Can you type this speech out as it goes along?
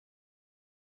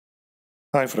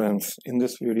Hi friends, in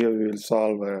this video we will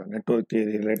solve a network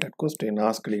theory related question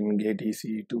asked in GATE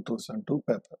ECE 2002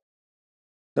 paper.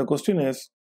 The question is,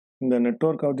 in the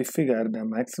network of the figure, the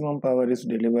maximum power is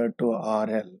delivered to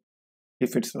RL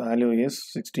if its value is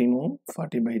 16 ohm,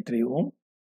 40 by 3 ohm,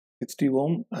 60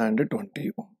 ohm and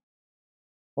 20 ohm.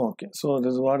 Okay, so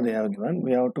this is what they have given.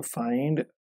 We have to find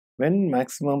when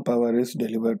maximum power is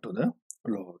delivered to the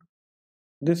load.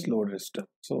 This load resistor.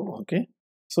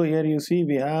 So here you see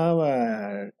we have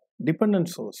a dependent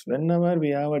source. Whenever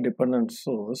we have a dependent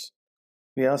source,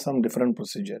 we have some different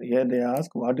procedure. Here they ask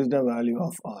what is the value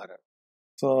of RL.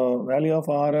 So value of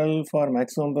RL for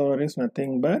maximum power is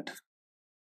nothing but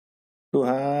to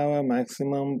have a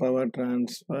maximum power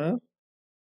transfer.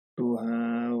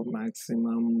 What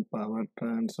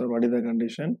is the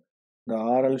condition? The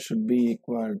RL should be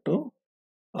equal to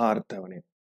RThevenin.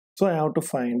 So I have to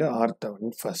find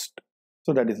RThevenin first.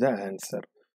 So that is the answer.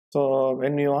 So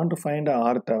when you want to find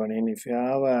RThevenin, if you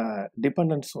have a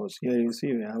dependent source, here you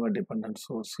see we have a dependent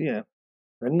source here.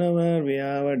 Whenever we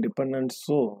have a dependent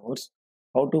source,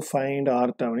 how to find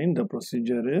RThevenin? The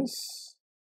procedure is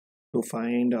to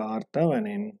find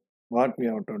RThevenin. What we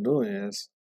have to do is,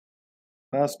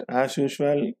 first as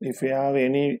usual, if we have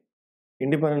any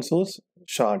independent source,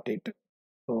 short it.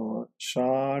 So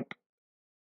short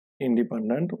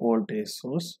independent voltage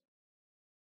source.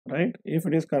 Right? If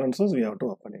it is current source, we have to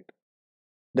open it.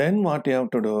 Then what you have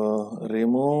to do,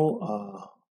 remove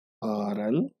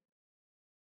RL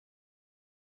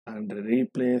and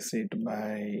replace it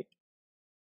by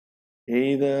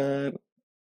either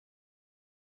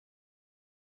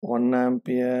 1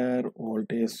 ampere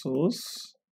voltage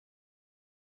source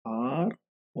or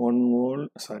 1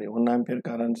 ampere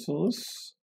current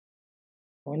source,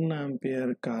 1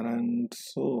 ampere current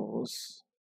source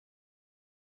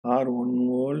or 1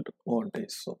 volt voltage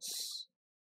source.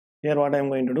 Here what I am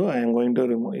going to do, I am going to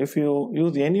remove. If you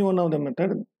use any one of the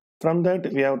method, from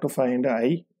that we have to find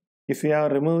I. If we are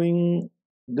removing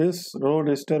this row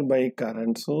resistor by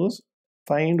current source,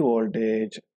 find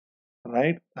voltage,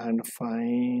 right, and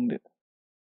find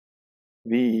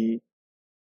V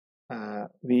R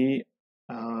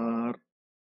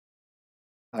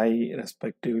I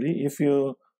respectively. If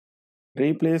you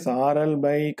replace RL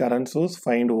by current source,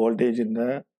 find voltage in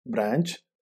the branch.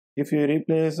 If you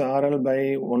replace RL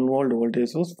by 1 volt voltage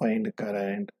source, find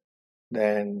current.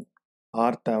 Then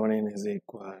RThevenin is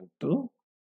equal to,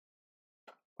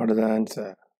 what is the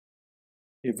answer?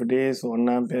 If it is 1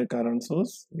 ampere current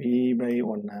source, V by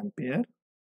 1 ampere,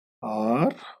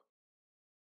 or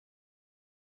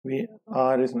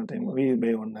R is nothing, V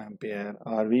by 1 ampere,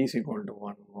 or V is equal to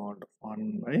 1 volt,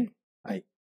 1 by I,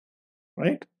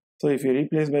 right? So if you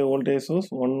replace by voltage source,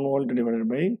 1 volt divided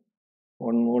by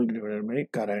 1 volt divided by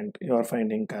current, you are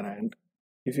finding current.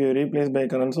 If you replace by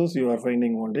current source, you are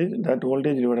finding voltage, that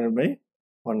voltage divided by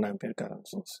 1 ampere current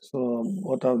source. So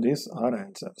both of these are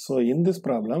answer. So in this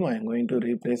problem, I am going to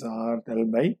replace RL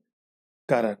by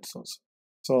current source.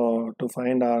 So to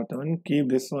find RThevenin, keep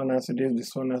this one as it is,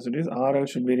 this one as it is. RL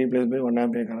should be replaced by 1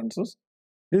 ampere current source.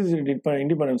 This is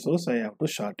independent source, I have to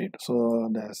short it. So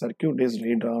the circuit is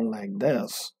redrawn like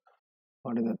this.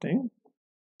 What is the thing?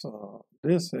 So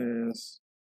this is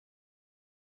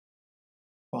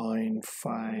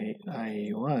 0.5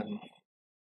 I1.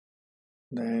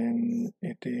 Then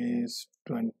it is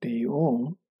 20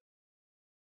 ohm.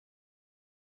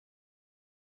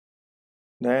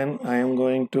 Then I am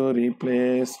going to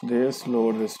replace this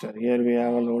load resistor. Here we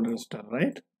have a load resistor,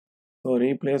 right? So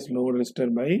replace load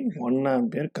resistor by 1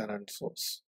 ampere current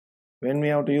source. When we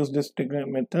have to use this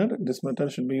method, this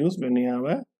method should be used when you have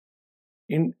a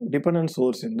independent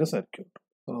source in the circuit.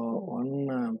 So 1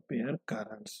 ampere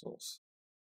current source.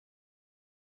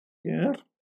 Here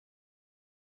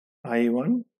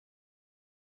I1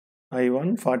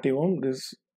 40 ohm,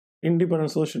 this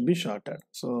independent source should be shorted.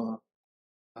 So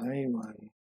I1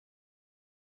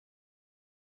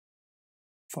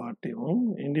 40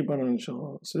 ohm, independent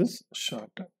source is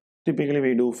shorted. Typically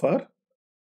we do for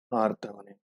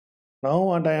RThevenin. Now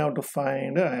what I have to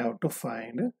find? I have to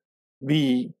find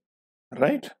V,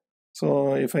 right?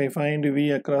 So if I find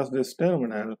V across this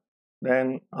terminal,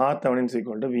 then RThevenin is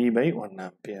equal to V by 1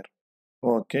 ampere.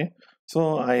 Okay,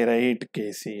 so I write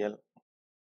KCL.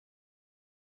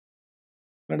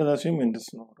 Let us assume in this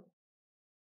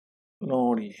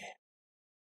node A,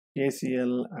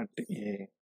 KCL at A.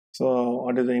 So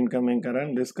what is the incoming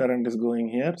current? This current is going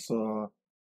here, so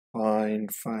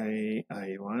 0.5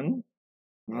 I1,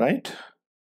 right?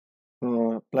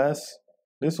 So plus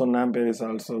this 1 ampere is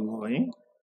also going,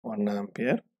 1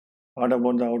 ampere. What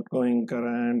about the outgoing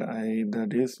current?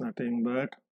 That is nothing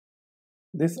but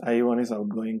this I1 is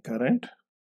outgoing current,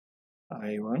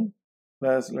 I1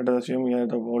 plus, let us assume here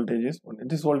the voltage is,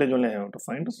 this voltage only I have to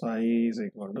find, so I is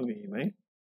equal to V by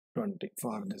 20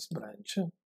 for this branch.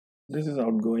 This is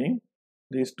outgoing,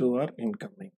 these two are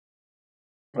incoming,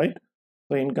 right?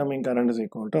 So incoming current is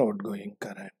equal to outgoing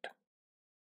current.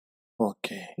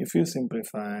 Okay, if you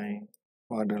simplify,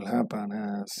 what will happen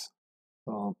is,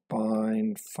 so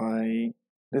 0.5,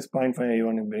 this 0.5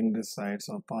 I1 you bring this side,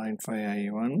 so 0.5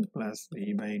 I1 plus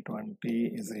V by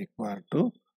 20 is equal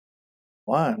to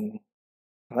 1,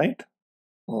 right?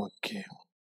 Okay,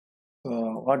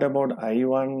 so what about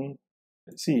I1?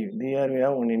 See, here we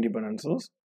have one independent source,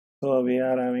 so we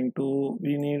are having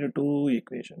we need two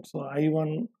equations. So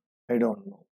I1 I don't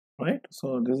know, right?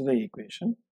 So this is the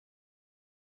equation.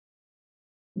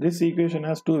 This equation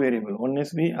has two variables, one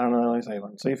is V, another is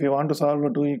I1. So if you want to solve a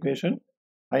two equation,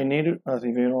 I need, if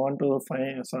you want to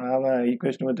find, so have an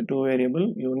equation with two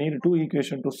variable, you need two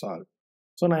equation to solve.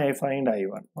 So now I find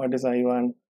I1. What is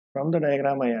I1? From the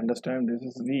diagram I understand this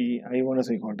is V, I1 is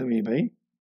equal to V by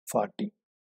 40.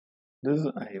 This is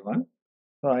I1.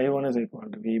 So I1 is equal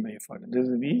to V by 40. This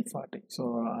is V 40. So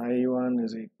I1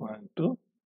 is equal to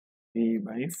V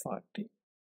by 40.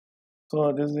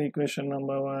 So this is equation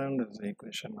number 1, this is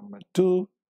equation number 2.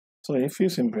 So if you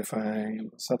simplify,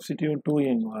 substitute 2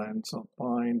 in 1, so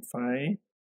 0.5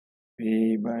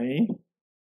 V by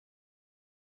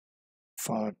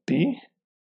 40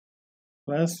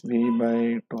 plus V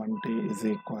by 20 is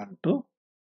equal to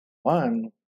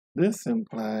 1. This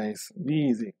implies V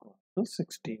is equal to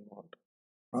 16 volt.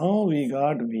 Now we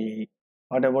got V.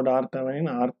 What about R-Thevenin?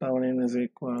 R-Thevenin is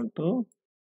equal to,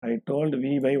 I told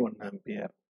V by 1 ampere.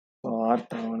 So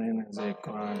R-Thevenin is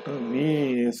equal to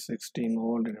V is 16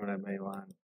 volt divided by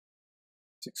 1.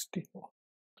 16 volt.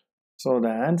 So the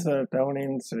answer,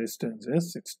 Thevenin's resistance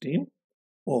is 16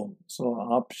 ohm. So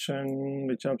option,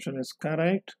 which option is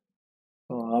correct?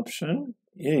 So option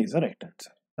A is the right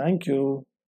answer. Thank you.